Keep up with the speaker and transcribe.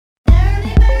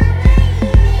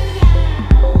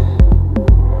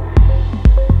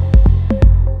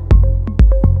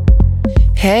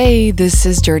Hey, this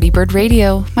is Dirty Bird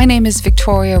Radio. My name is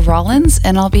Victoria Rollins,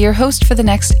 and I'll be your host for the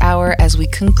next hour as we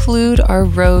conclude our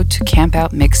Road to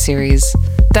Campout mix series.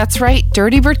 That's right,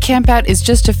 Dirty Bird Campout is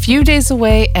just a few days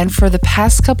away, and for the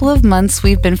past couple of months,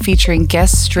 we've been featuring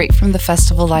guests straight from the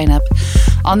festival lineup.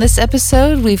 On this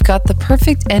episode, we've got the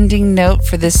perfect ending note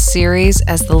for this series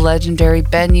as the legendary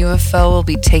Ben UFO will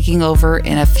be taking over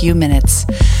in a few minutes.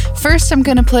 First, I'm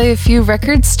going to play a few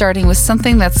records, starting with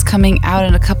something that's coming out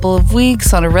in a couple of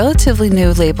weeks on a relatively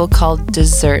new label called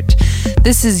Dessert.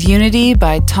 This is Unity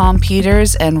by Tom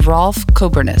Peters and Rolf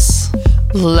Kobernus.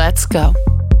 Let's go.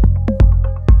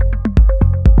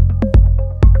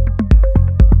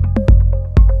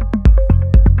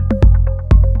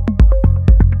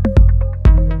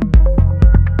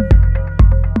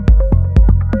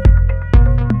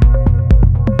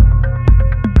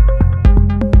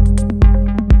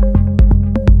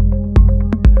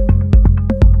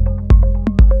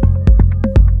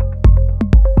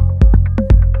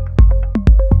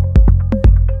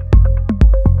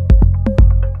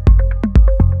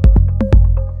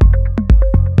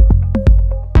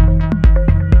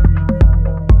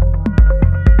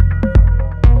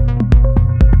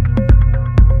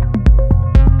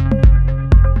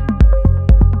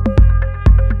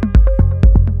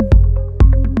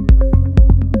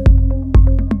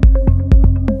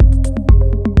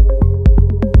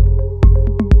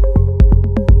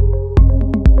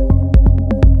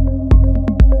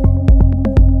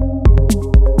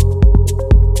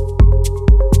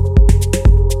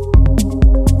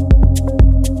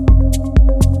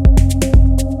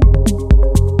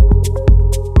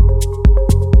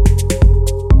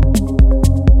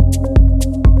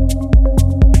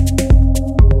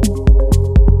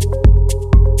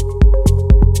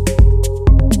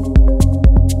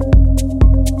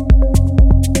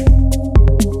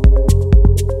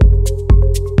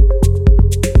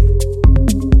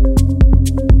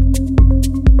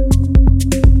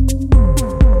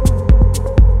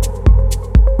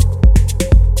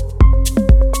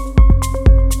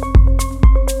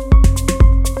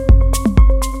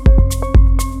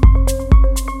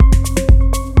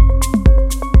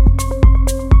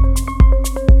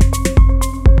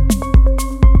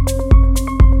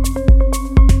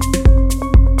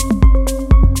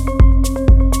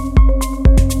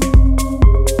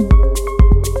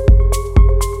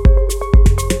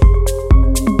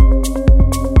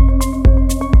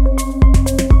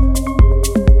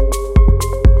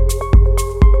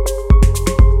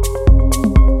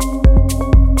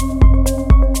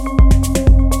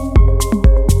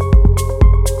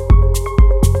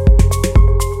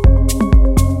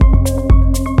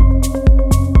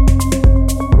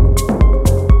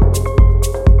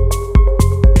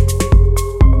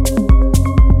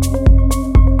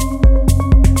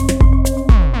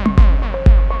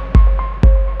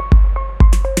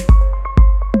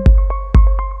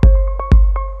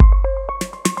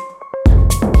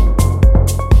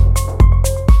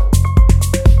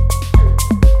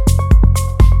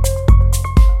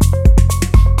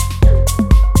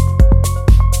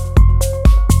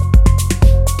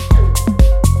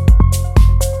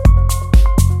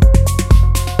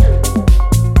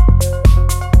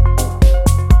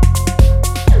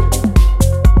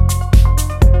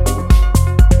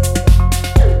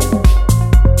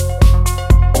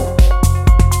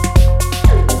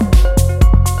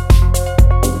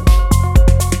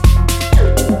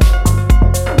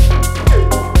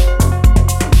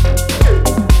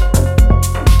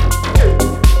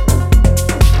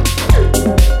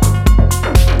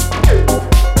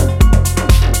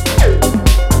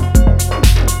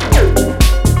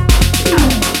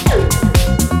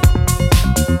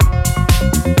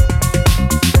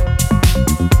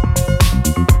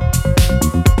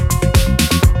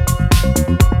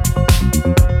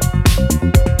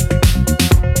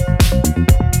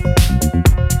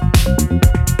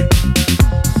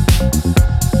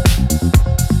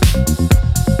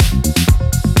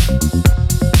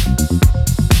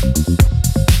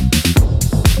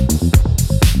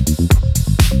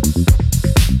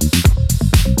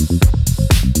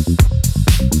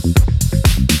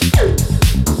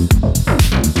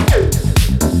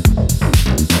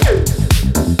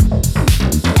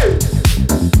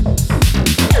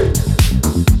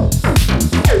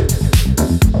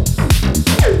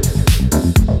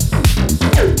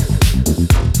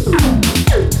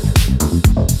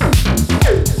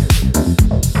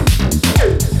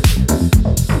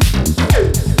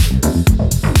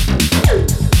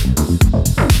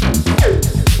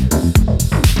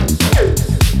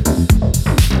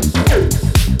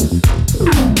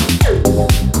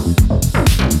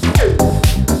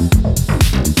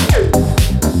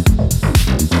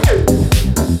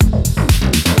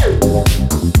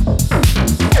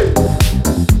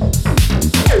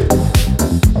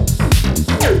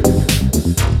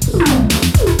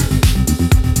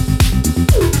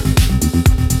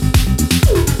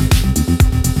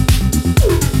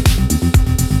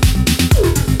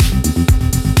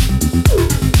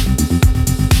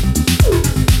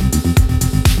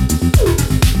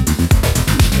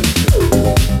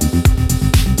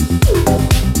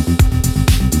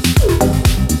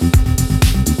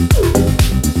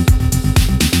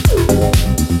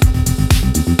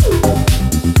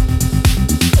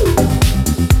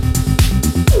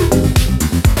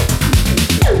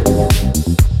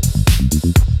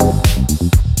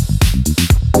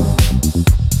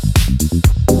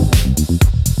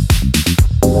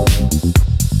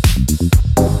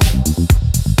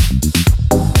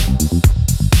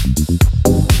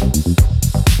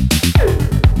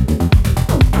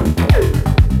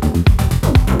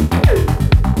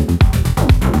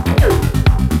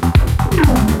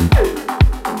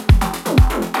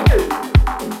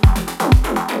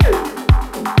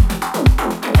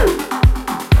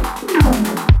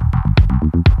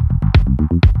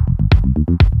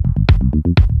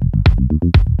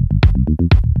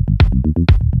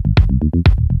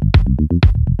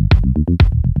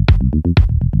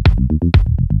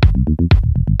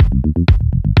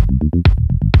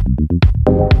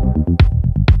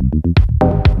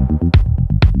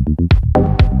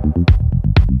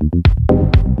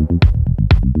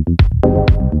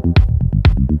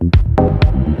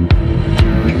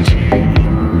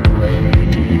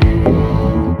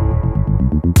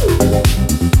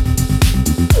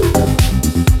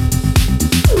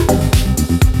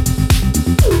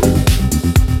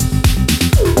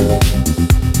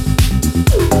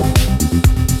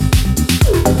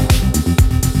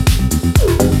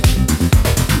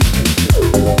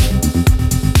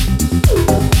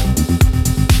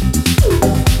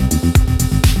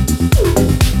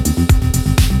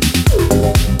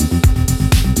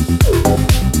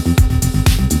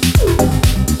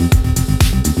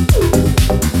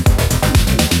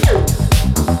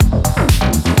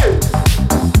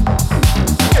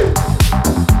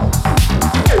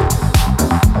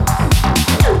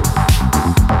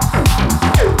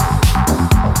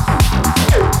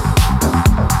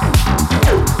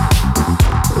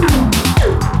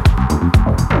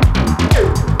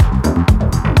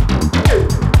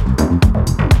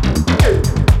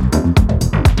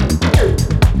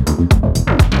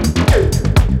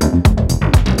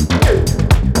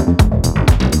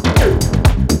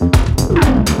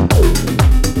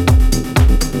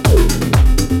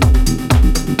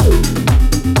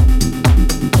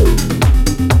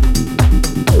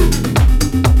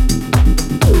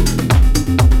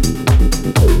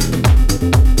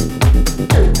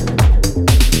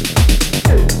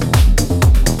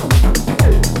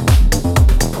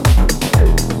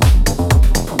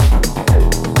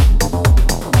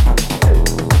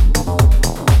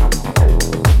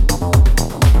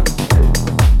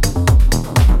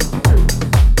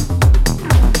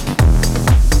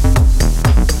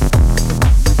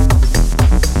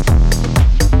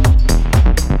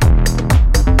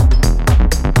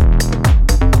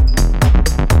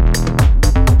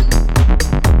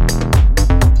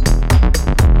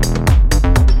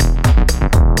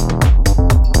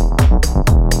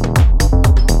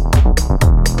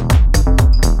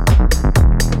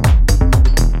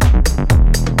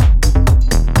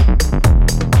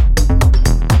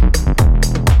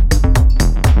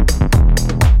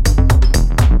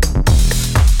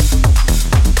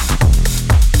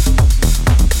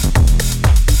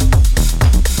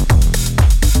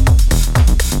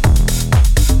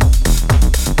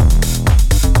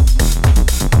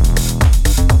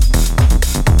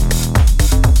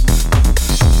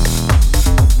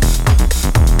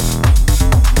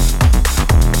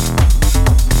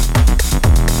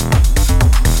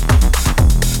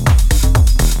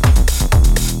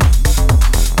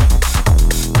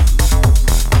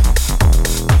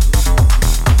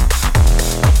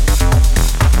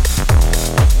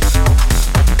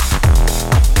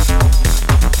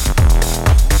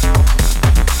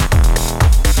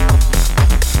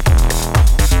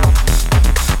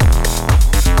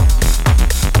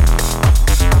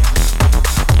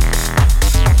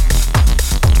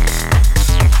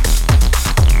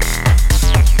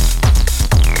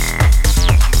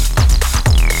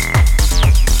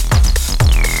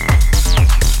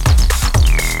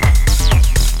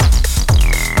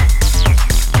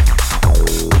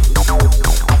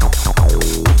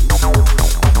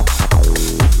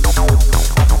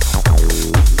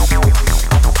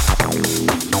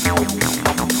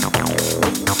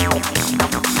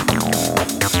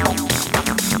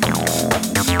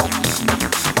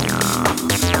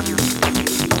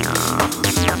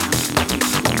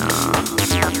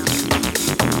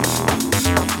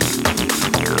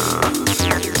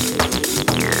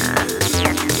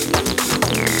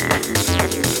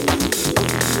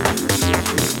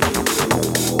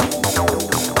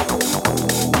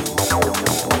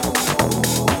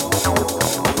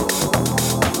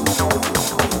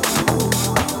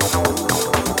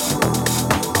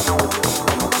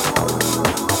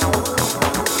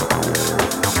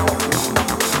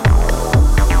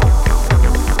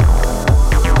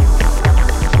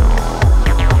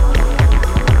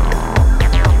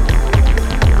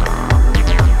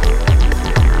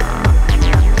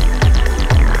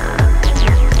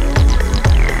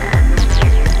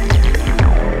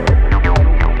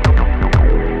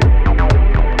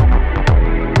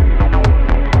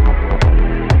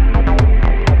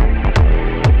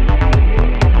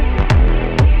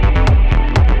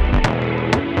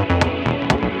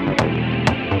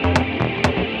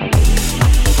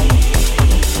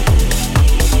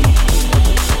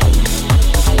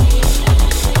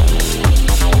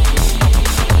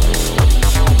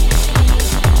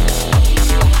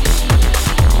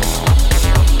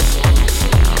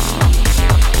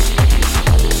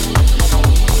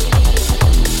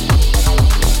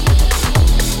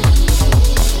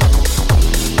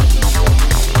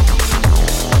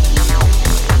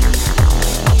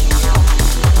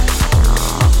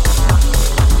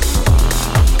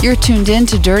 You're tuned in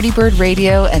to Dirty Bird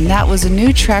Radio, and that was a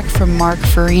new track from Mark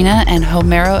Farina and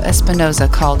Homero Espinosa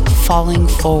called Falling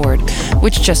Forward,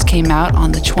 which just came out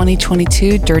on the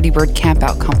 2022 Dirty Bird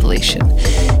Campout compilation.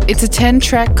 It's a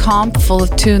 10-track comp full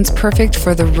of tunes perfect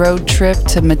for the road trip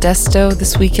to Modesto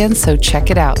this weekend, so check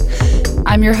it out.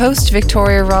 I'm your host,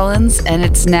 Victoria Rollins, and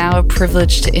it's now a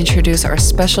privilege to introduce our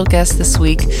special guest this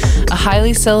week, a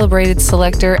highly celebrated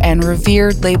selector and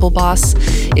revered label boss.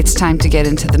 It's time to get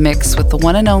into the mix with the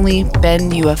one and only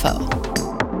Ben UFO.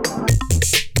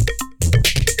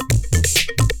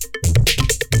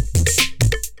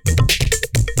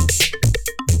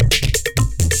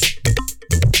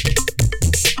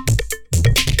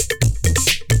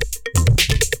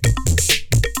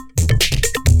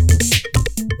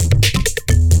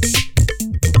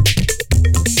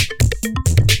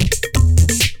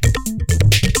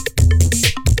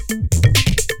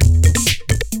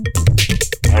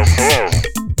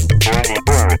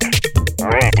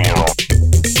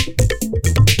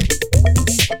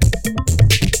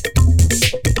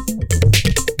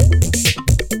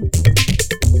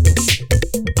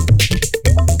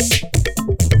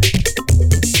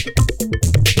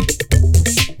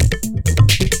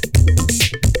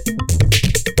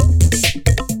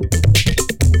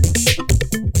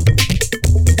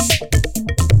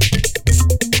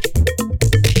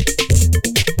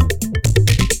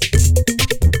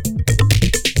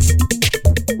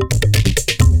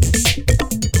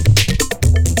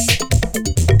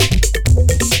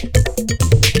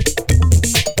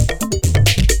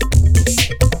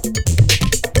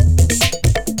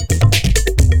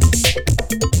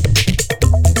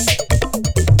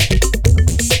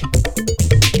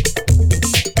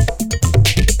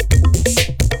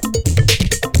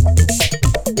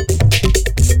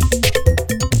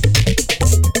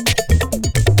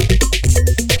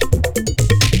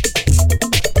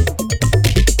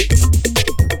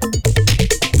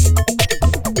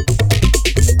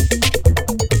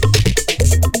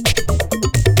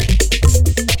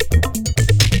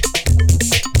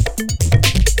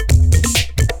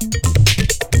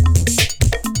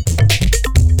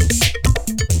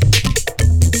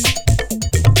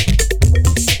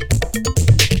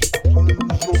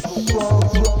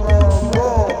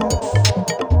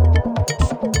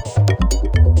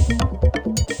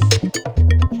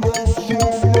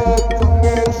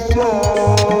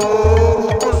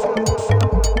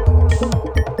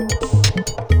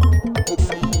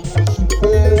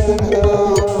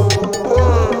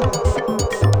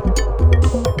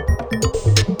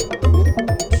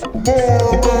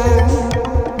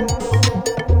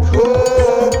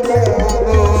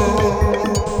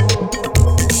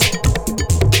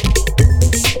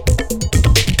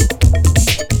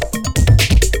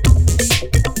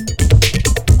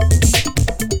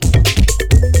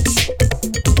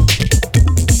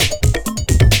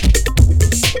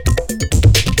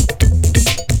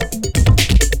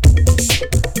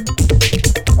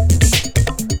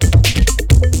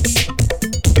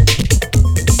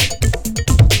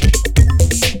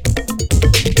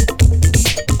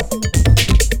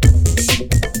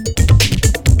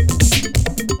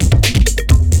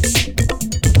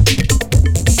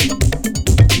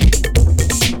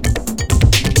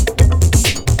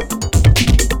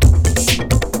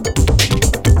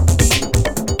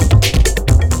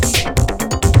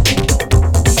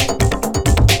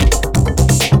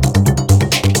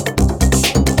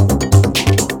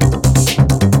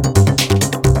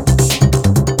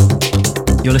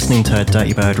 You're listening to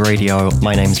Dirty Bird Radio.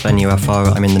 My name's Ben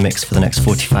UFO. I'm in the mix for the next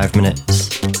 45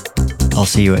 minutes. I'll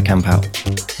see you at Campout.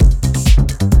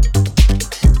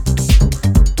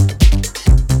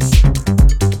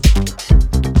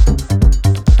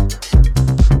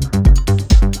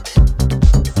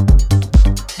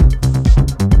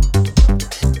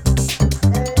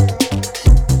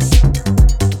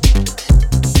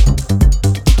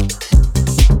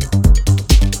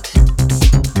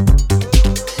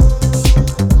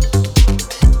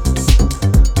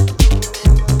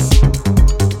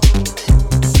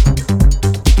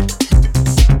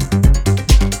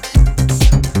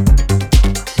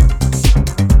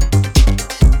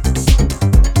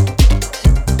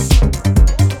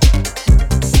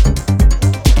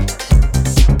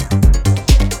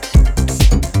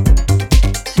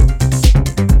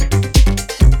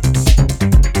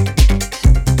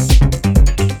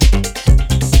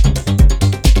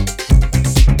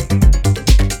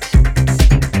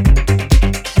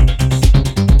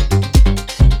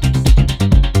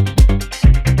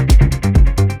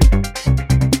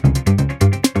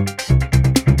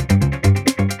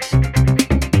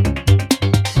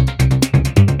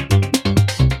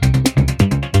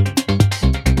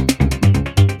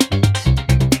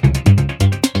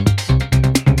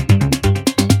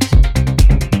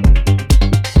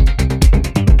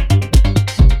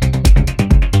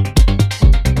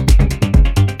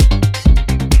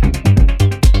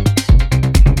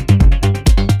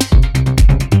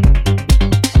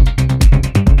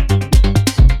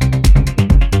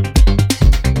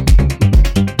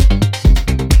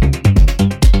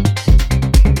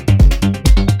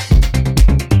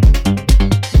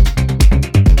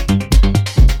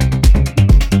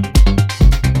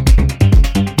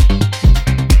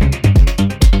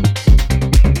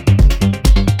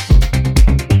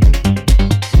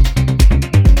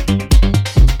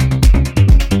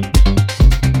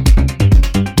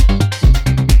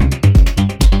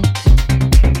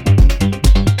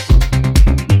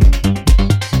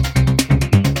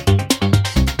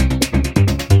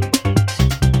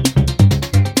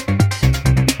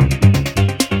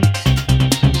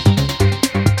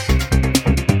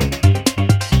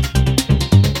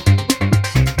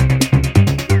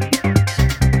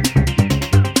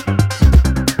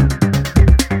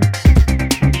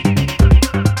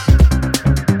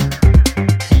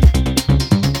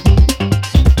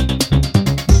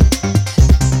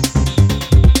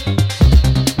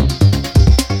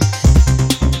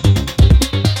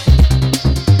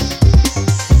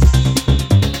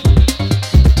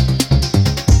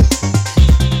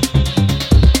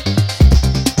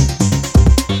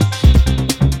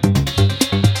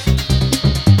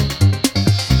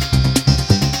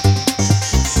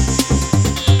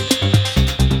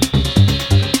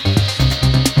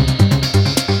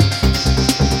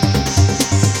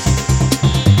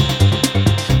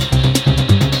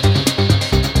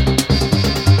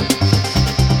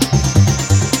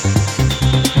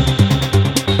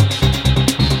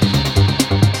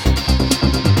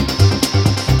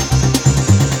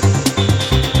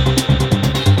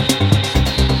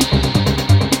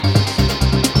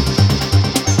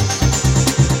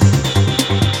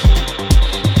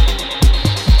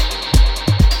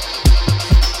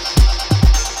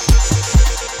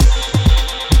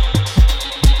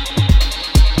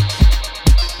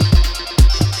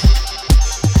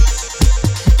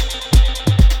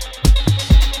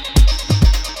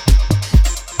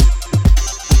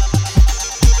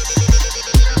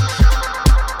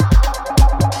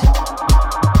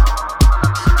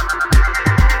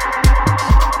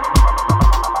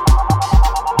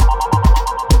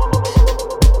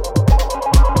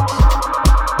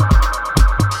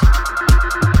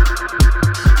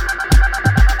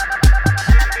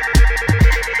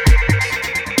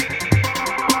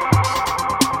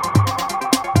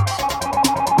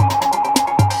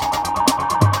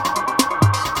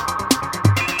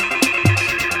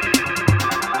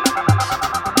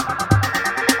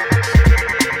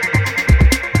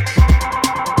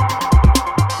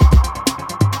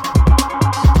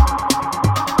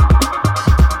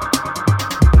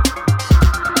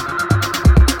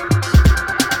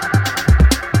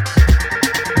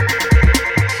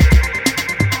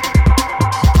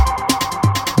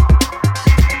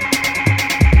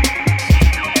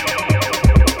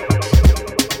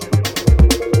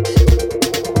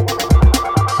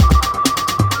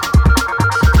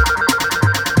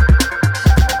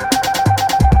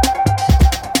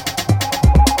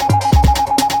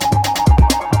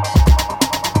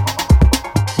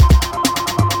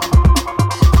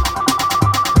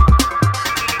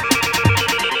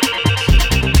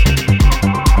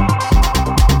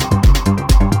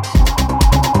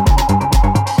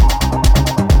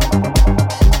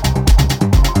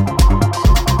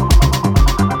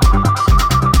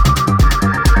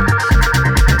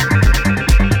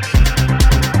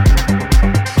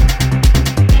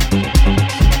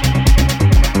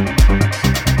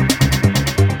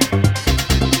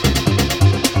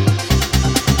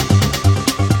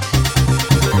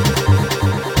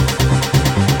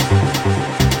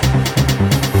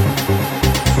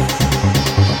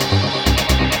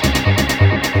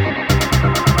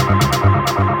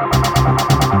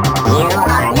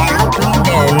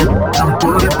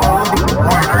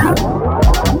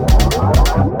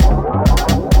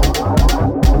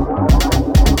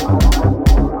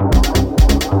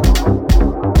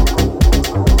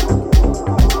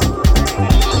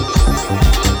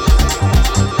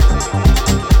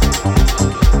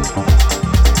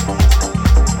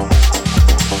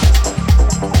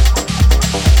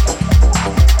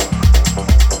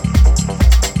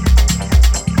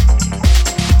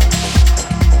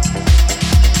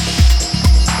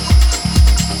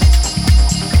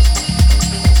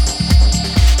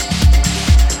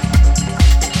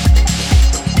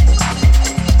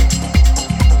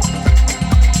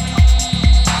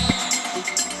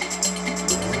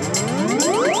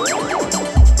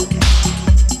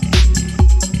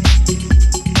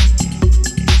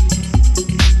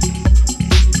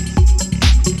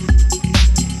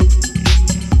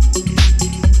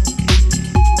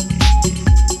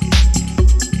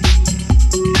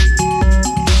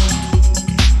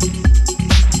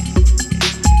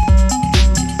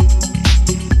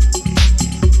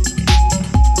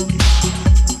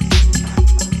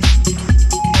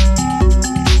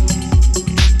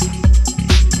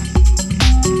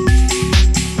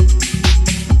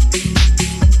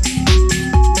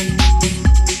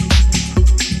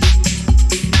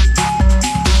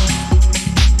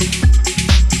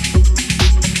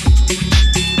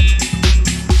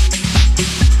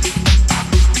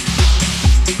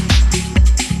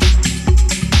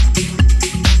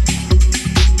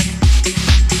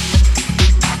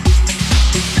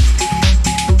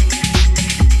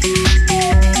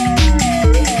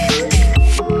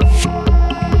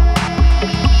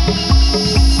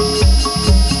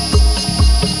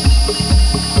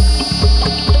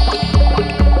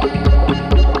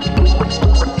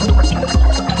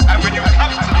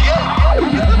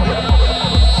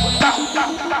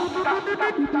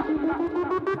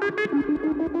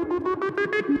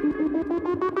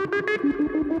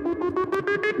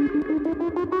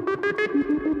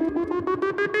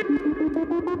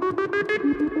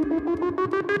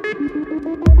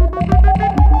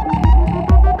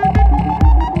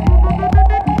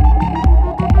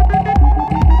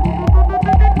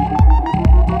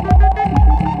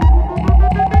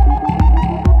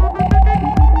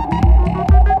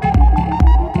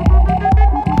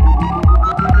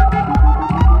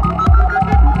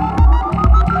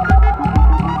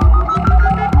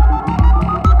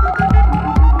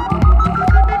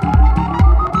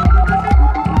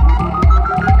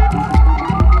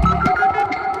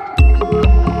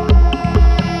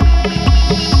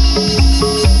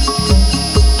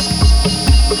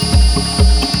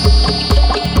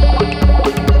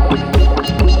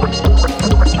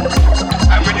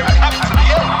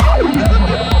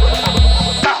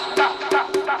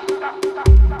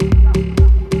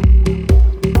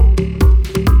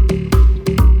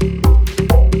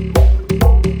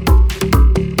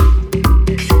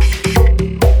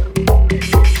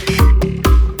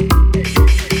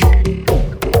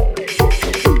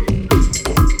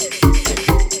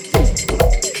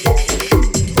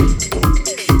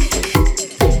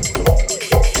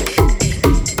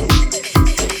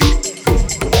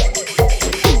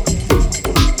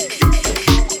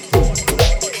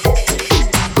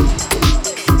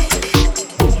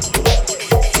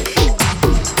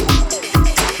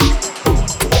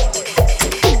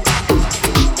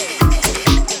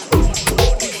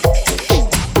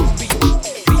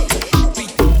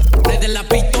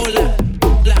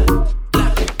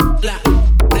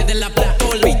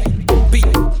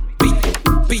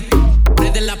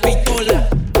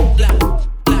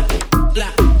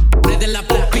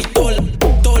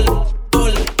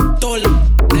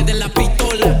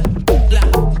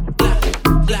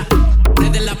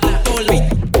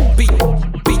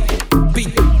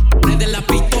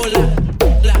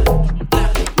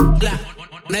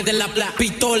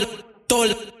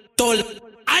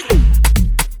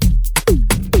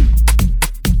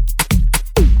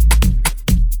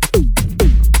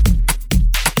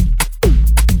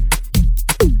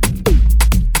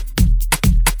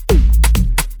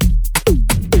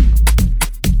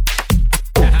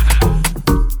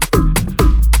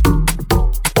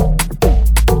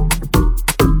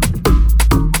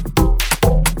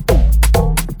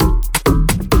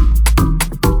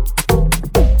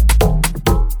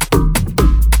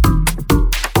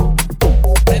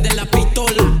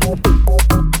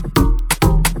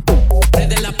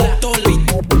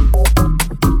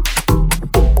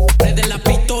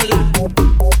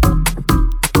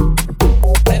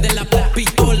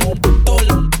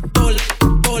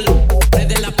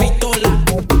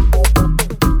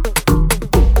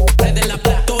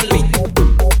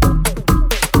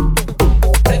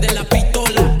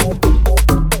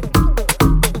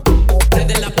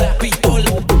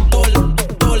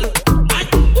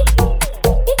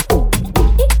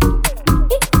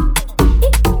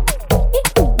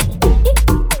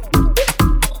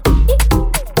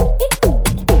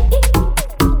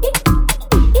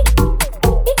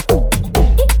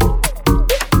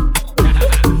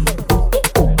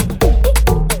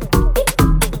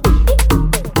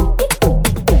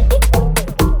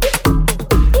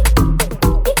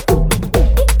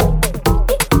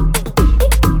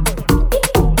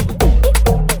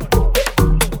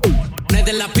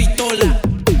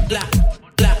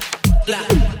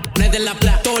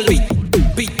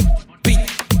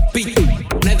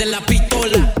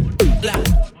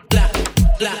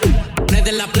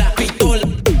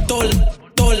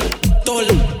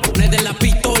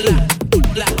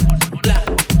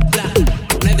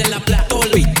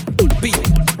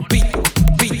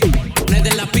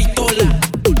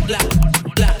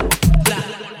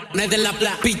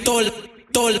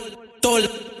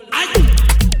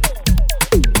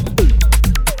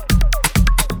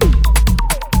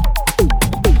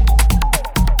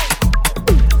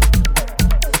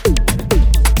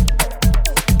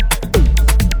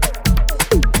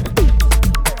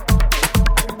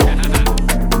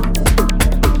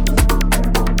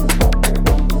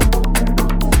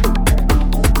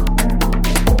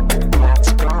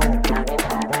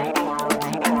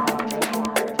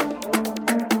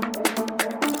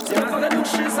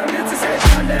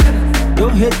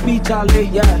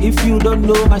 If you don't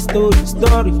know my story.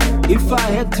 If I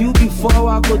hurt you before,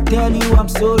 I go tell you I'm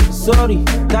sorry.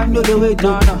 Time no dey wait,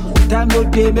 no. Time no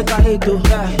dey make I hate,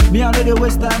 Me I know dey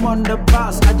waste time on the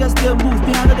bus. I just dey move,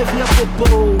 me I know dey fear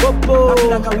popo. I feel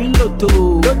like I win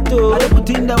lotto. I dey put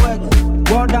in the work,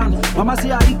 well done. Mama say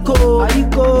Aiko.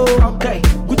 Okay,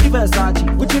 Gucci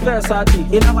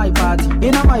Versace. Inna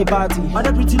my party. All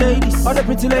the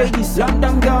pretty ladies.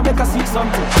 London girl, make I see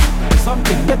something.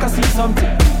 Make I see something.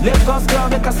 Lagos girl,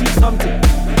 make I see something.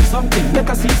 something, make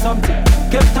I see something.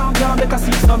 Cape Town girl, make I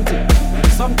see something.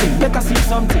 Something, make I see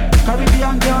something.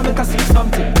 Caribbean girl, make I see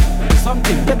something.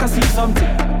 Something, make I see something.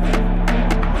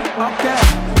 Okay.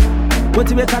 What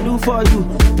you make I do for you?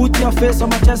 Put your face on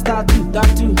my chest,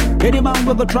 tattoo. Any man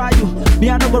will go try you. Me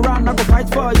I no go round, I go fight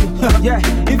for you. Yeah,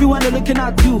 if you wanna looking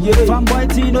at you, yeah.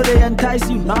 Fanboy teen, know they entice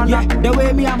you. Nah, yeah, the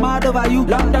way me I'm mad over you.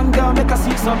 London girl, make I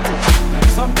see something.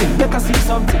 Something, make I see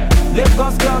something.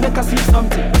 Lagos girl, make I see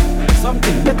something.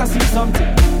 Something, make I see something.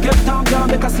 Cape Town girl,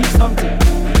 make I see something.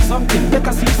 Something, make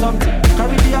I see something.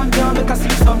 Caribbean girl, make I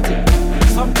see something.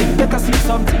 Something, make I see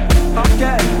something.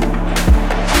 Okay.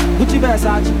 Gucci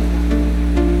Versace.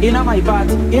 Inna my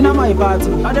party,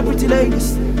 all the pretty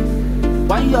ladies.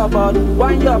 Wine your body,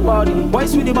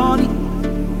 boys with the money.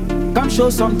 Come show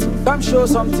something.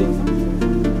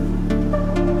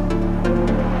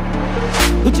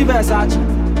 Gucci Versace.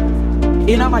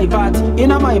 Inna my party,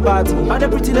 all the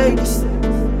pretty ladies.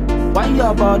 Wine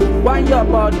your body,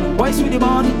 boys with the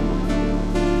money.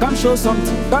 Come show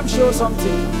something.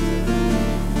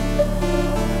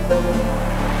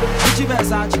 Gucci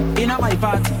Versace, inna my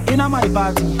party,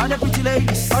 all the pretty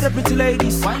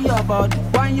ladies, wine your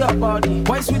body,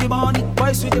 boys with the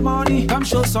money, come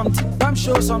show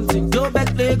something,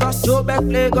 Joburg, Lagos,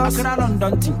 Accra,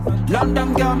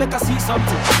 London girl, make I see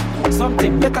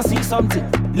something, make I see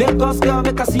something, Lagos girl,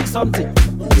 make I see something,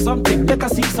 make I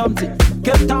see something,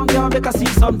 Cape Town girl, make I see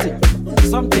something,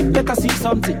 make I see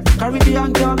something,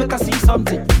 Caribbean girl, make I see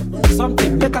something,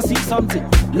 make I see something,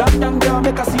 London girl,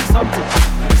 make I see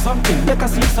something, make I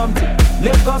see something,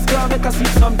 Lagos girl, make I see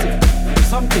something,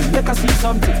 make I see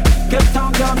something, Cape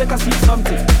Town girl, make I see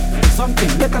something,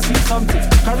 make I see something,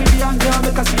 Caribbean girl,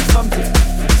 make I see something,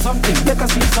 make I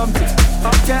see something,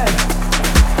 okay.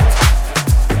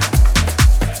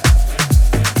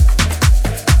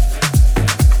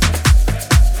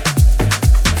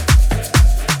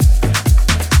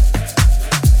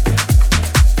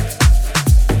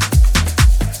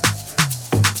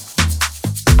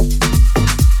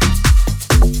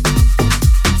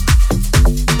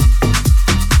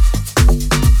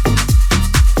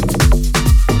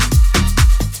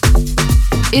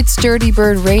 It's Dirty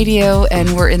Bird Radio,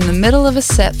 and we're in the middle of a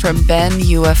set from Ben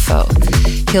UFO.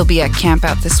 He'll be at Camp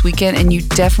Out this weekend, and you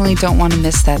definitely don't want to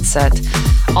miss that set.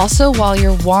 Also, while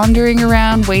you're wandering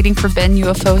around waiting for Ben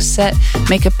UFO's set,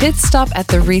 make a pit stop at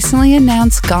the recently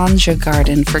announced Ganja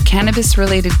Garden for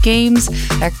cannabis-related games,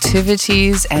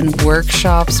 activities, and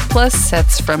workshops, plus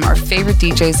sets from our favorite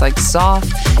DJs like Zoff,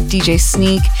 DJ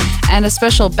Sneak, and a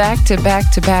special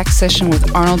back-to-back-to-back session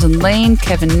with Arnold and Lane,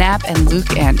 Kevin Knapp, and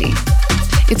Luke Andy.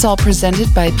 It's all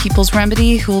presented by People's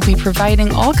Remedy, who will be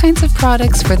providing all kinds of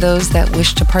products for those that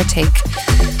wish to partake.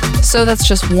 So that's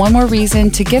just one more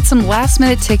reason to get some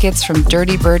last-minute tickets from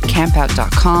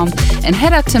DirtyBirdCampout.com and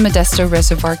head out to Modesto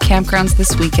Reservoir Campgrounds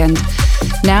this weekend.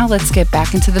 Now let's get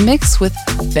back into the mix with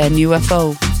Ben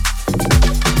UFO.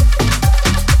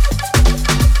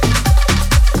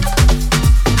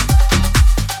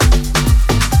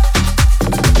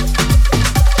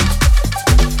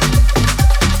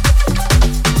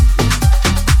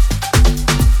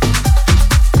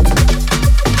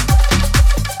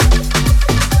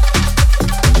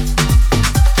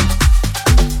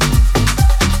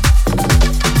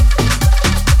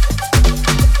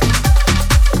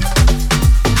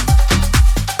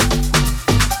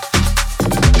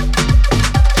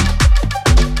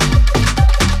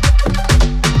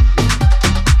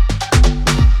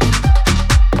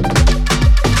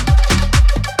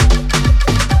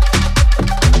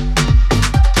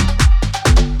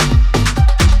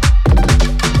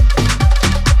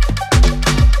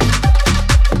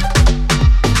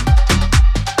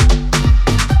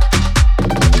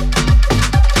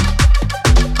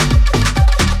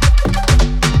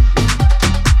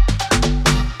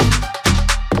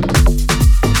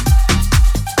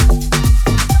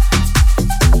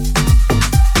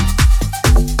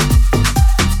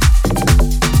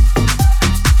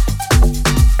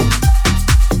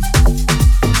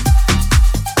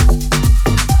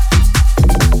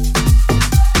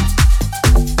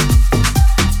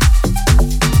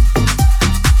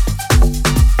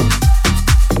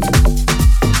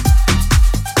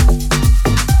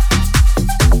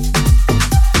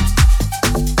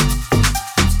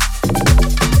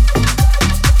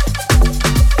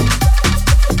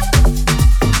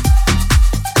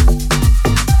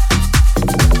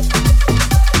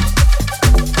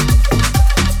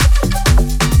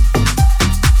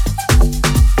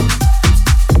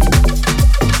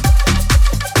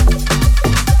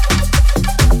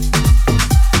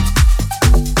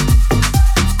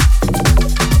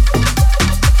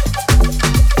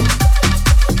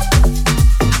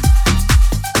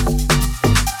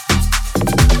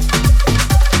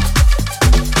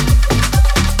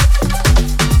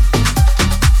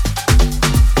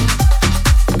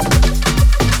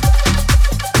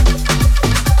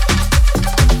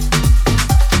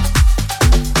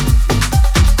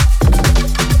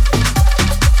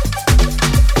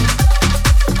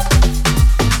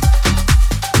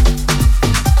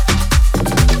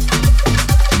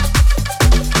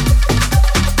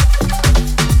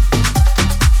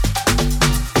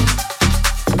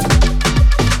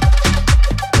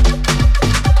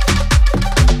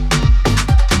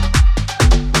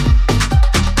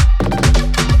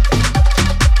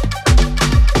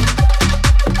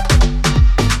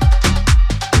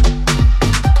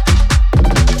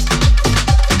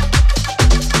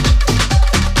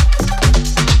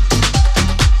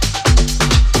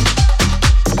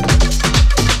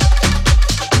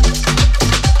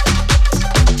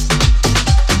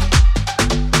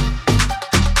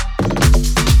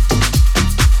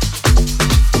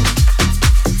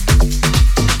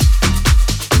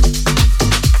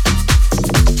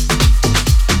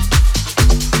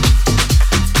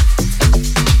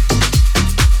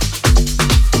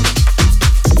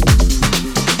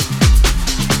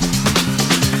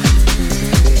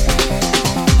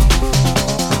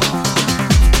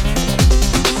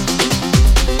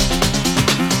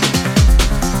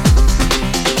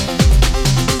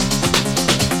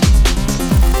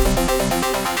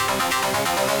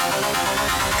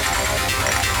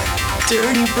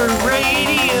 Dirty Bird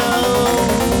Radio.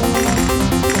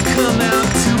 Come out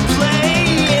to play.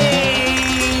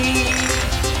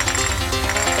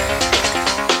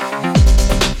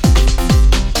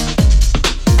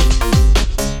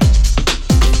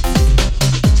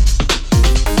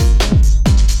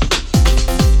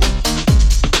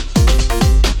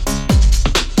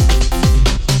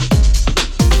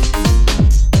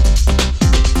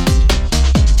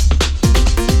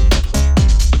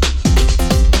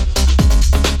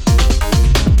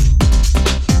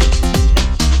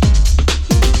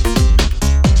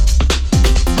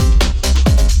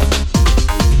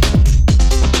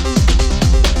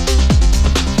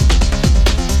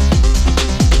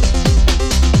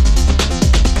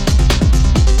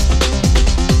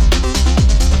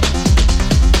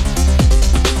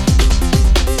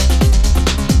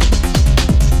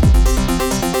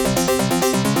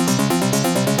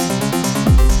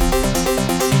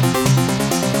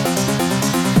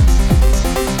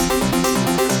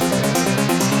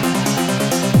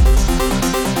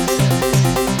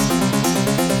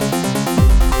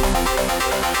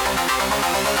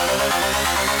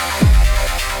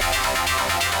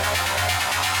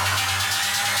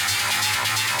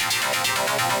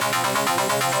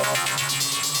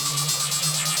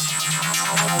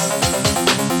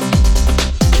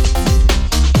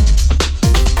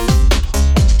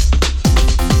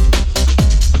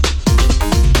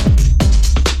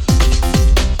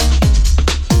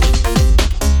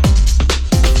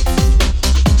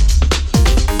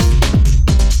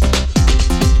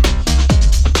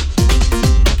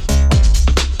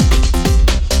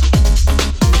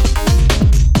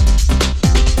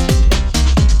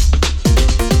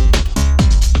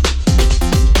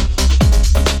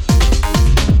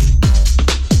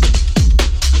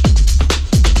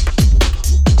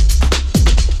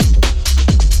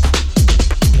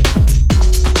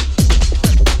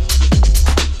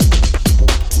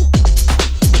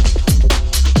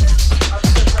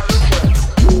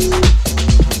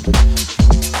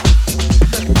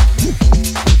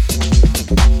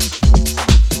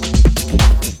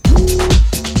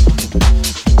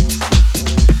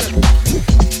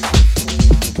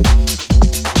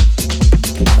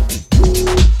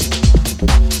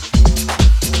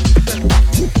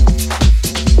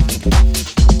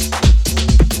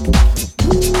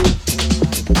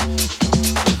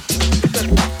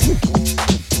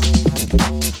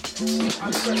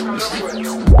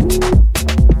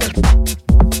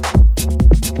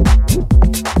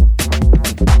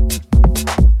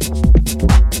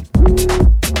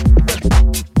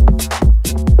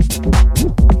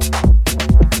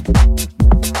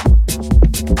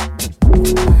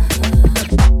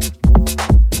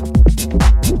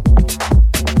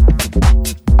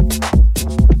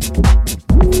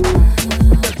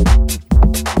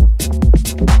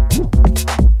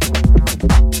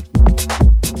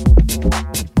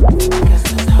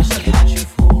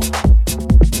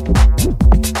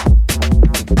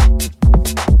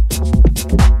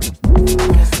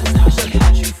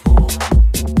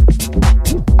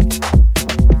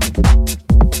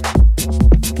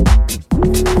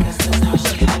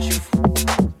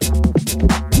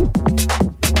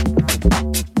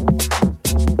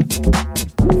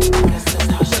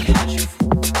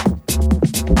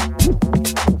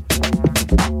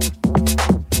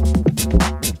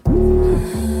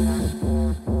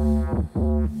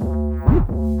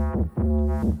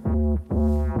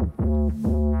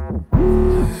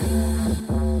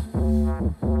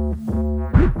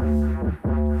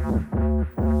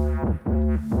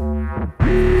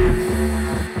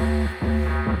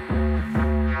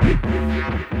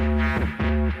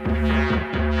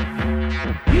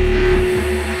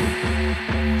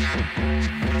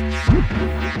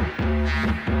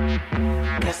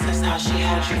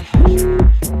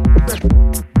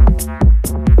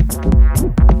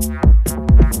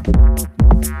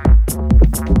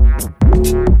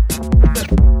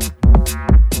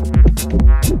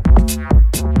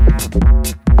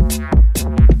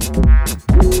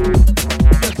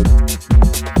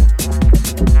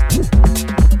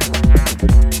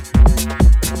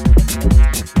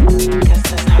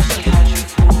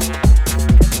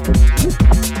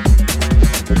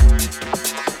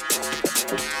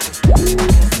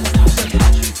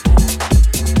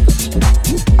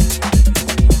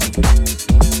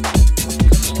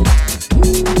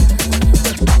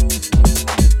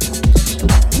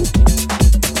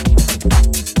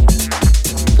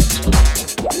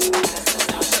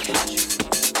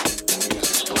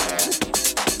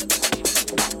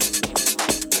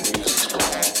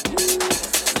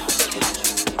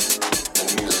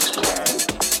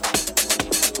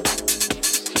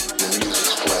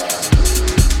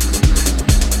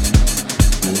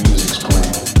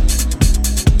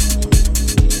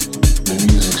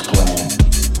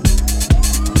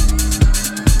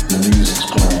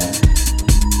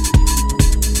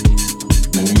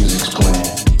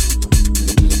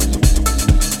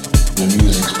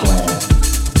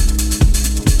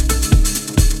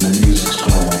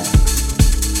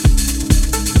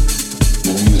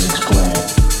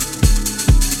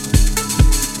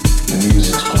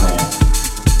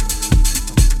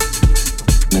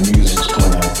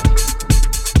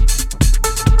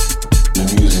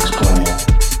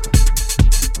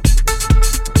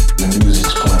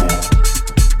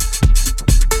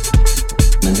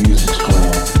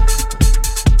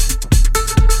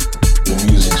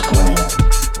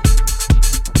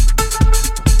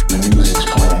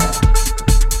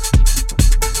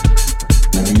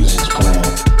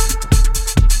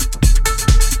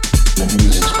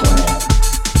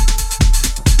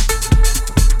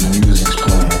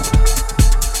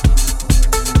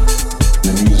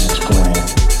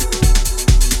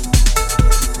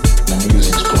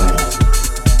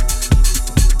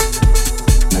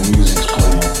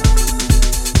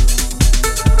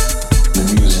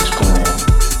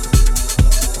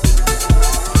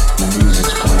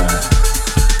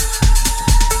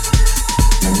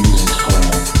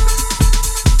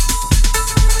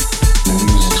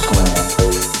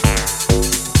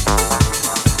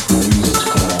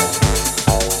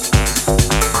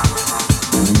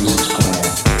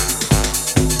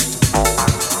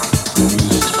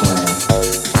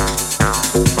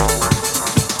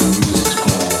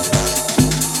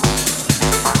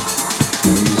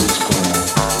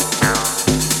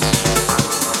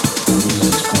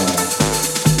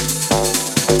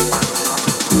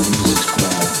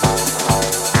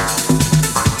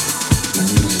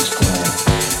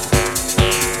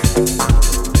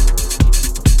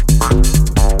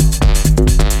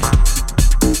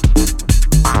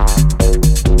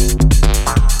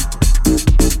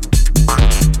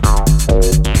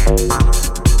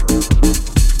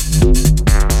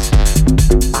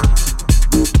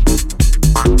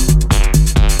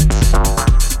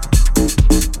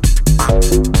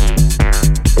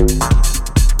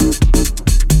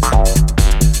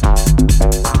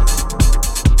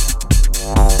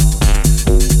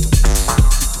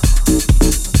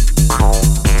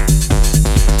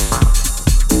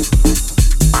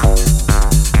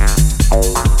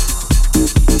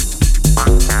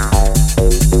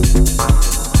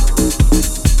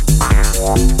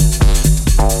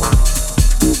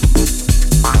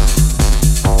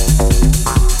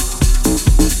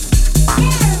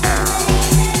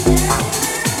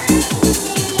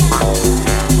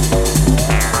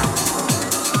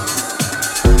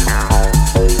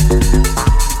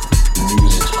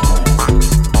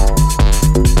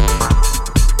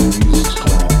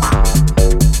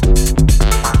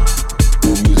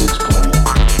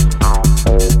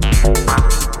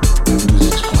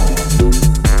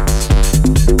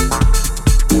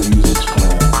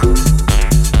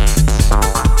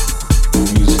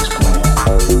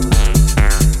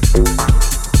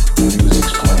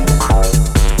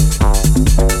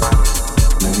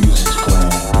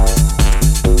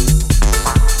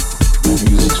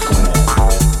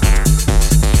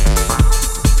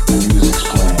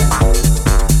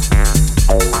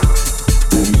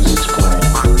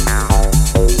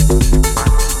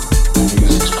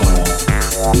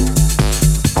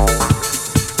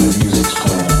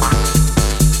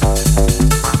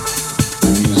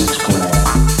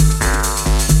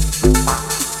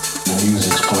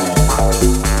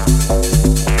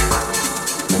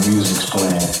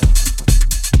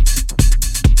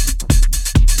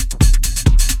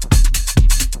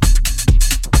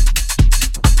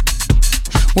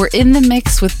 We're in the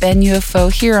mix with Ben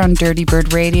UFO here on Dirty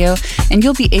Bird Radio, and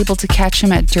you'll be able to catch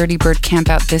him at Dirty Bird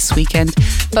Campout this weekend.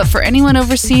 But for anyone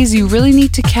overseas, you really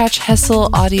need to catch Hessel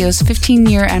Audio's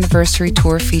 15-year anniversary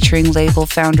tour featuring label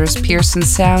founders Pearson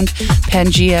Sound,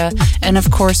 Pangea, and of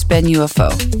course Ben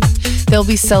UFO. They'll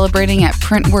be celebrating at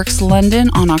Printworks London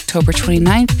on October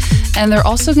 29th, and they're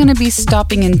also going to be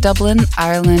stopping in Dublin,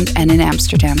 Ireland, and in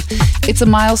Amsterdam. It's a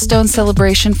milestone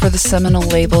celebration for the seminal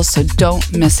label, so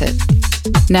don't miss it.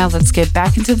 Now let's get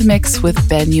back into the mix with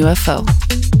Ben UFO.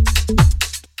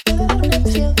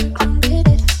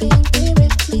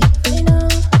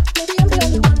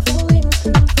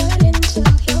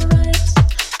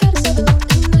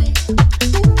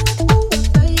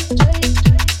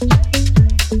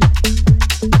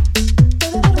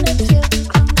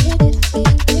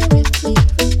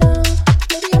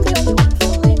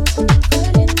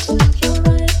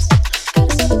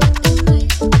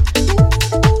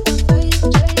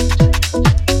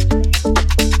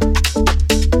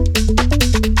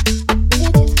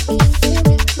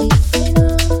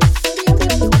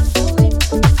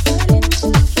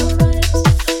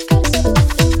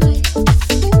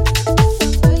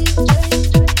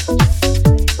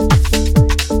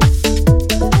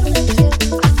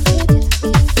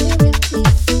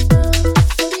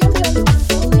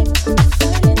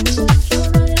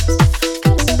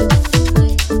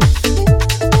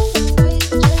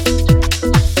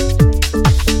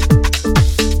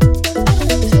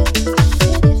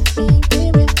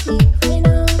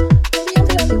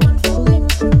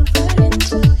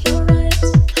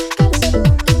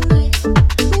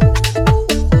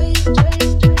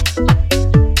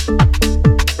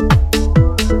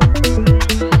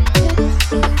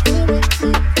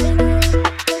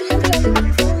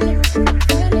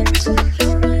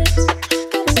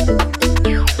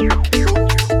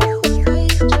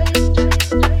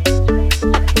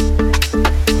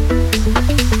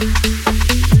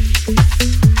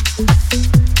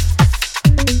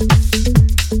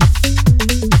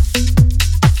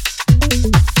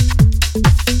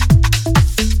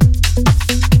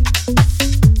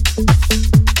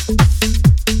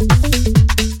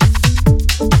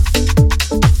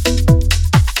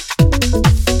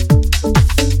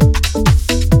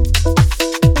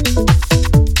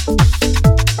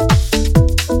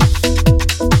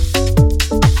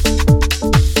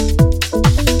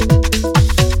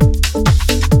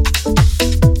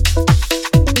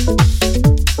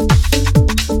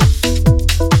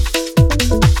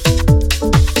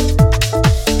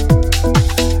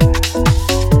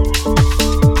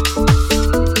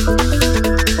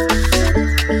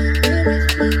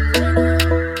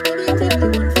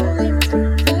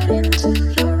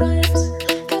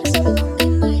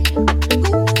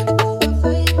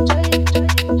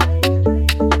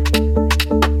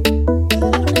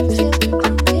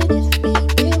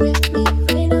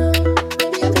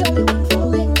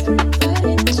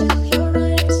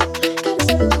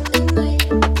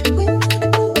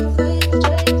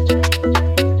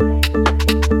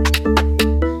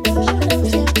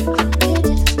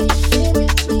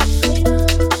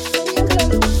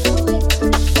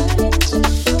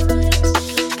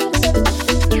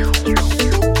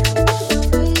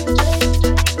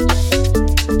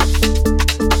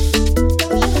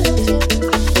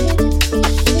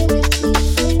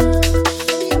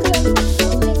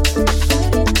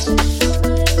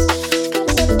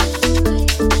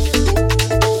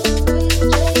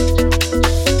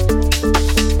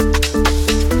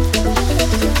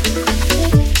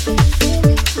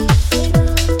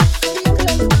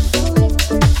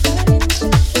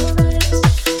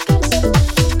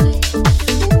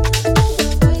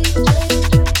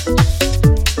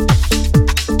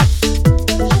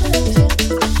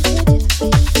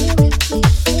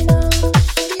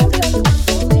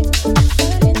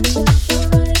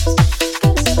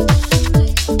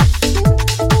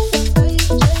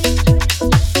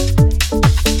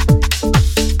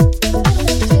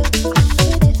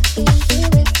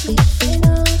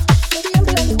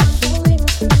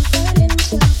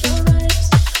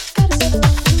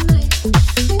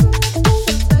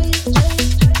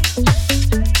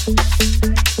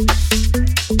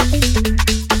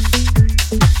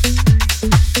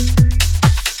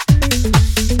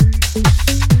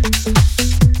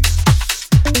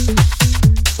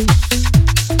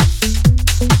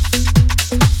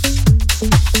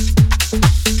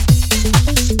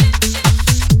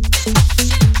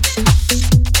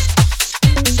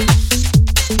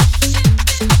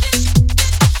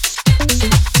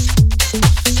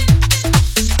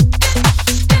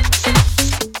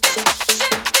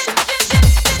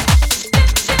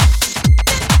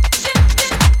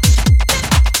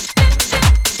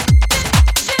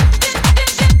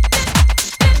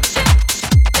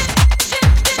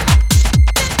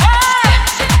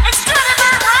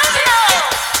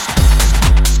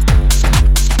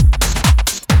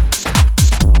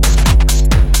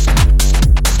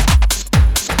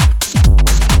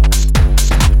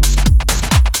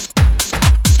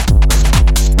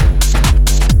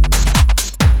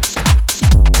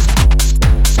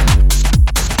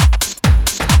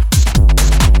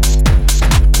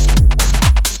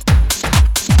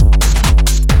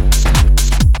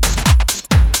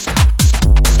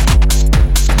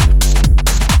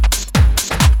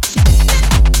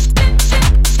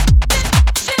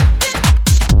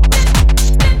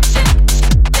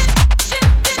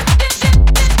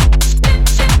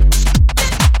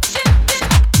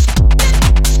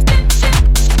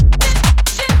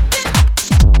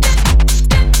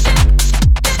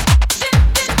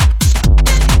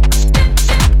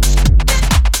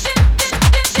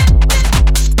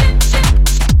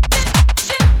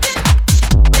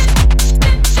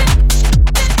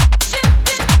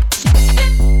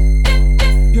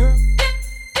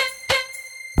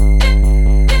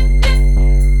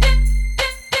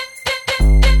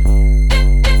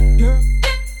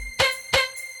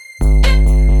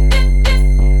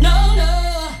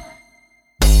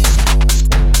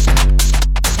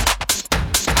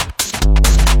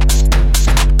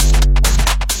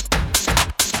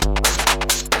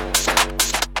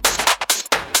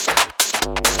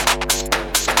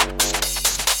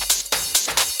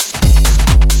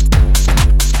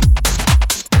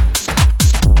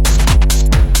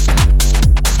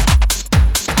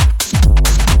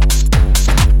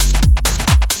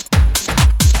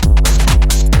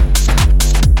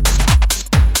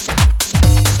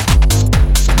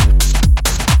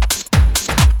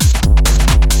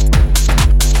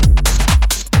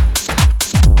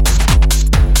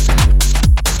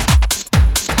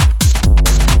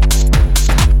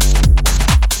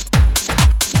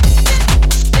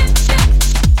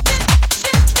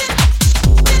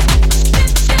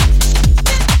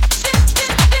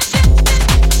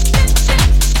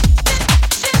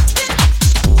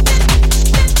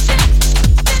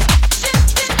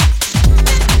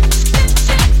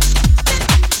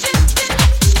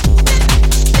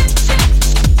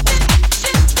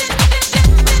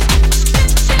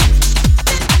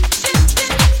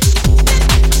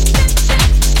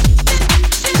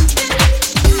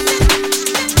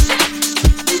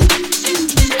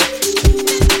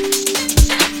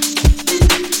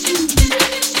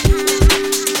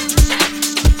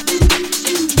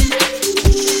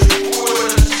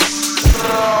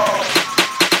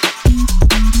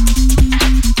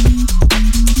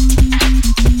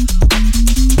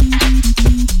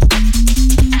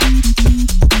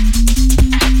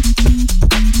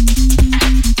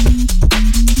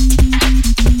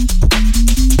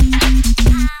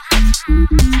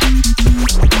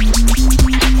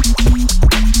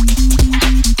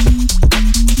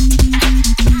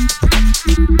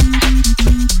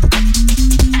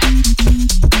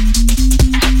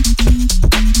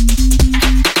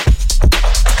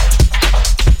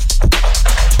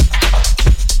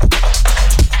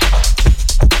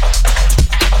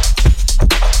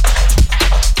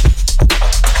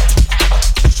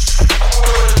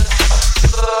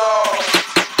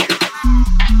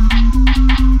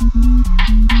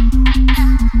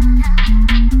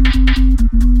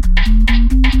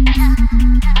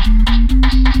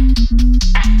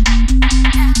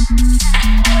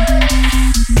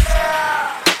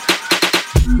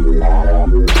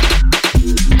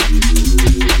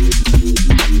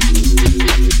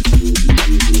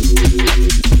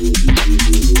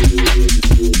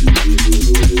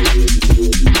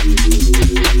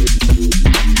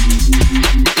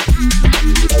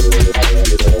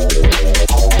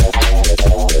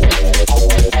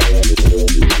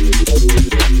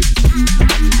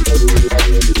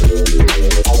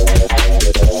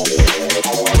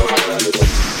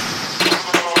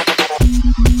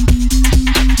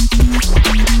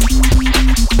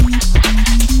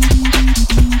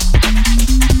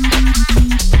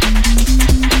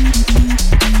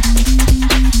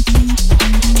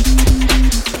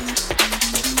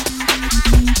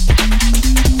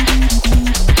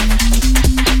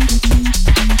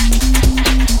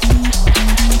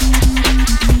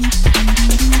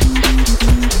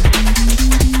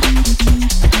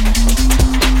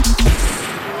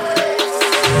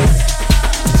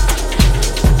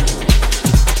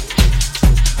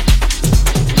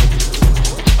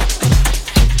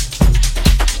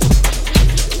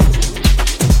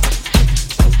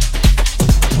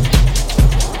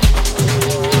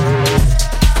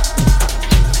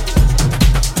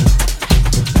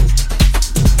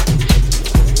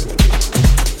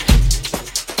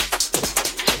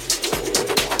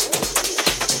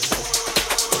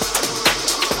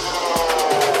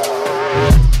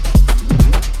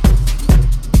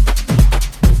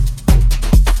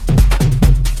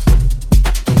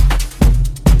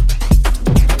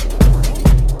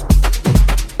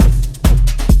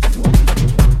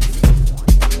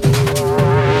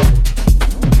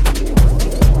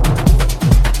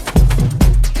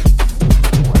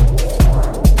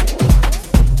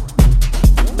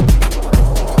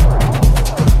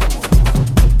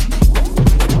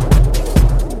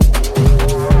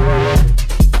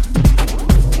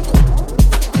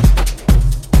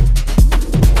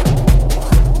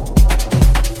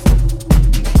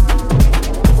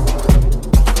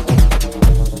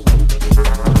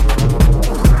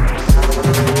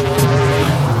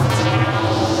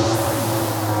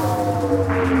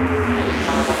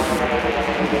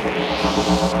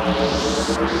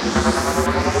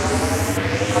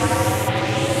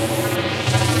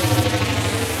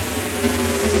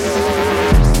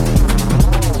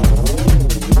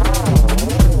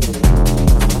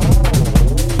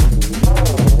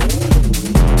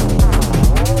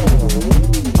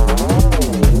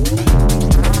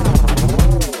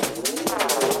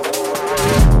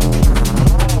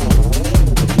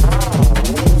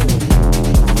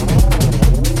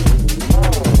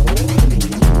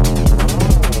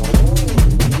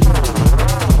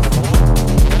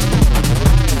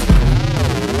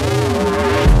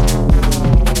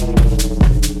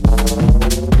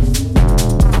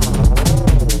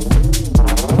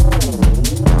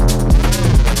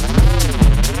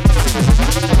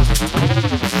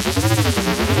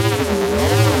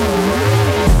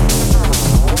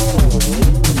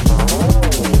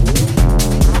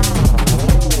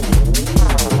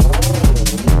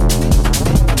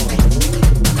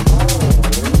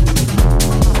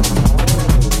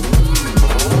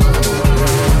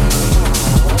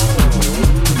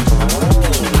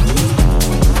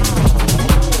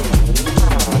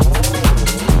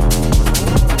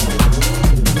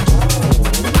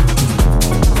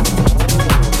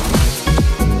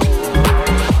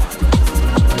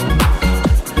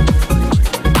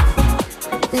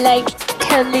 like,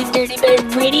 comment Dirty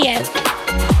Bird Radio.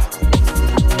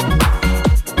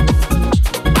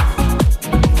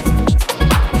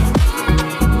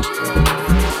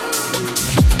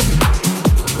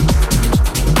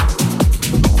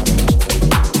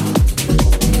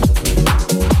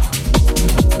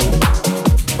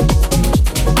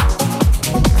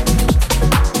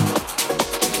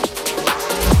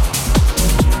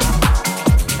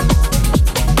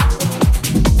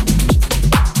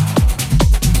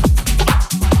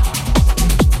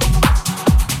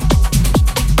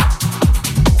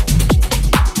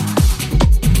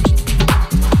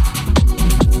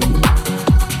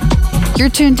 You're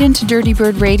tuned in to Dirty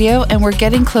Bird Radio, and we're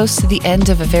getting close to the end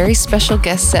of a very special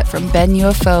guest set from Ben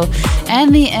UFO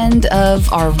and the end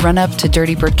of our run-up to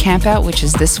Dirty Bird Campout, which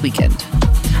is this weekend.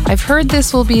 I've heard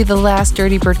this will be the last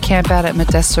Dirty Bird Campout at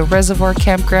Modesto Reservoir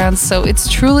Campground, so it's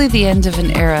truly the end of an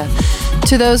era.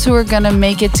 To those who are going to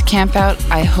make it to Campout,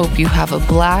 I hope you have a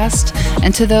blast.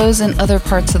 And to those in other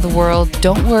parts of the world,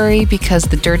 don't worry, because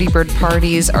the Dirty Bird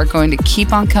parties are going to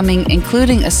keep on coming,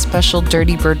 including a special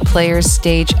Dirty Bird Players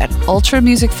stage at Ultra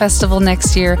Music Festival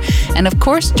next year. And of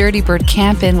course, Dirty Bird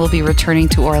Camp-In will be returning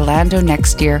to Orlando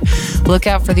next year. Look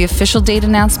out for the official date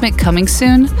announcement coming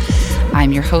soon.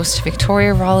 I'm your host,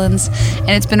 Victoria Rollins, and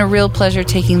it's been a real pleasure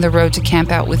taking the road to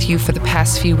Campout with you for the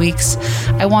past few weeks.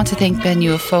 I want to thank Ben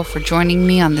UFO for joining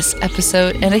me on this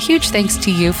episode, and a huge thanks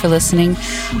to you for listening.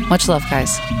 Much love,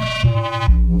 guys.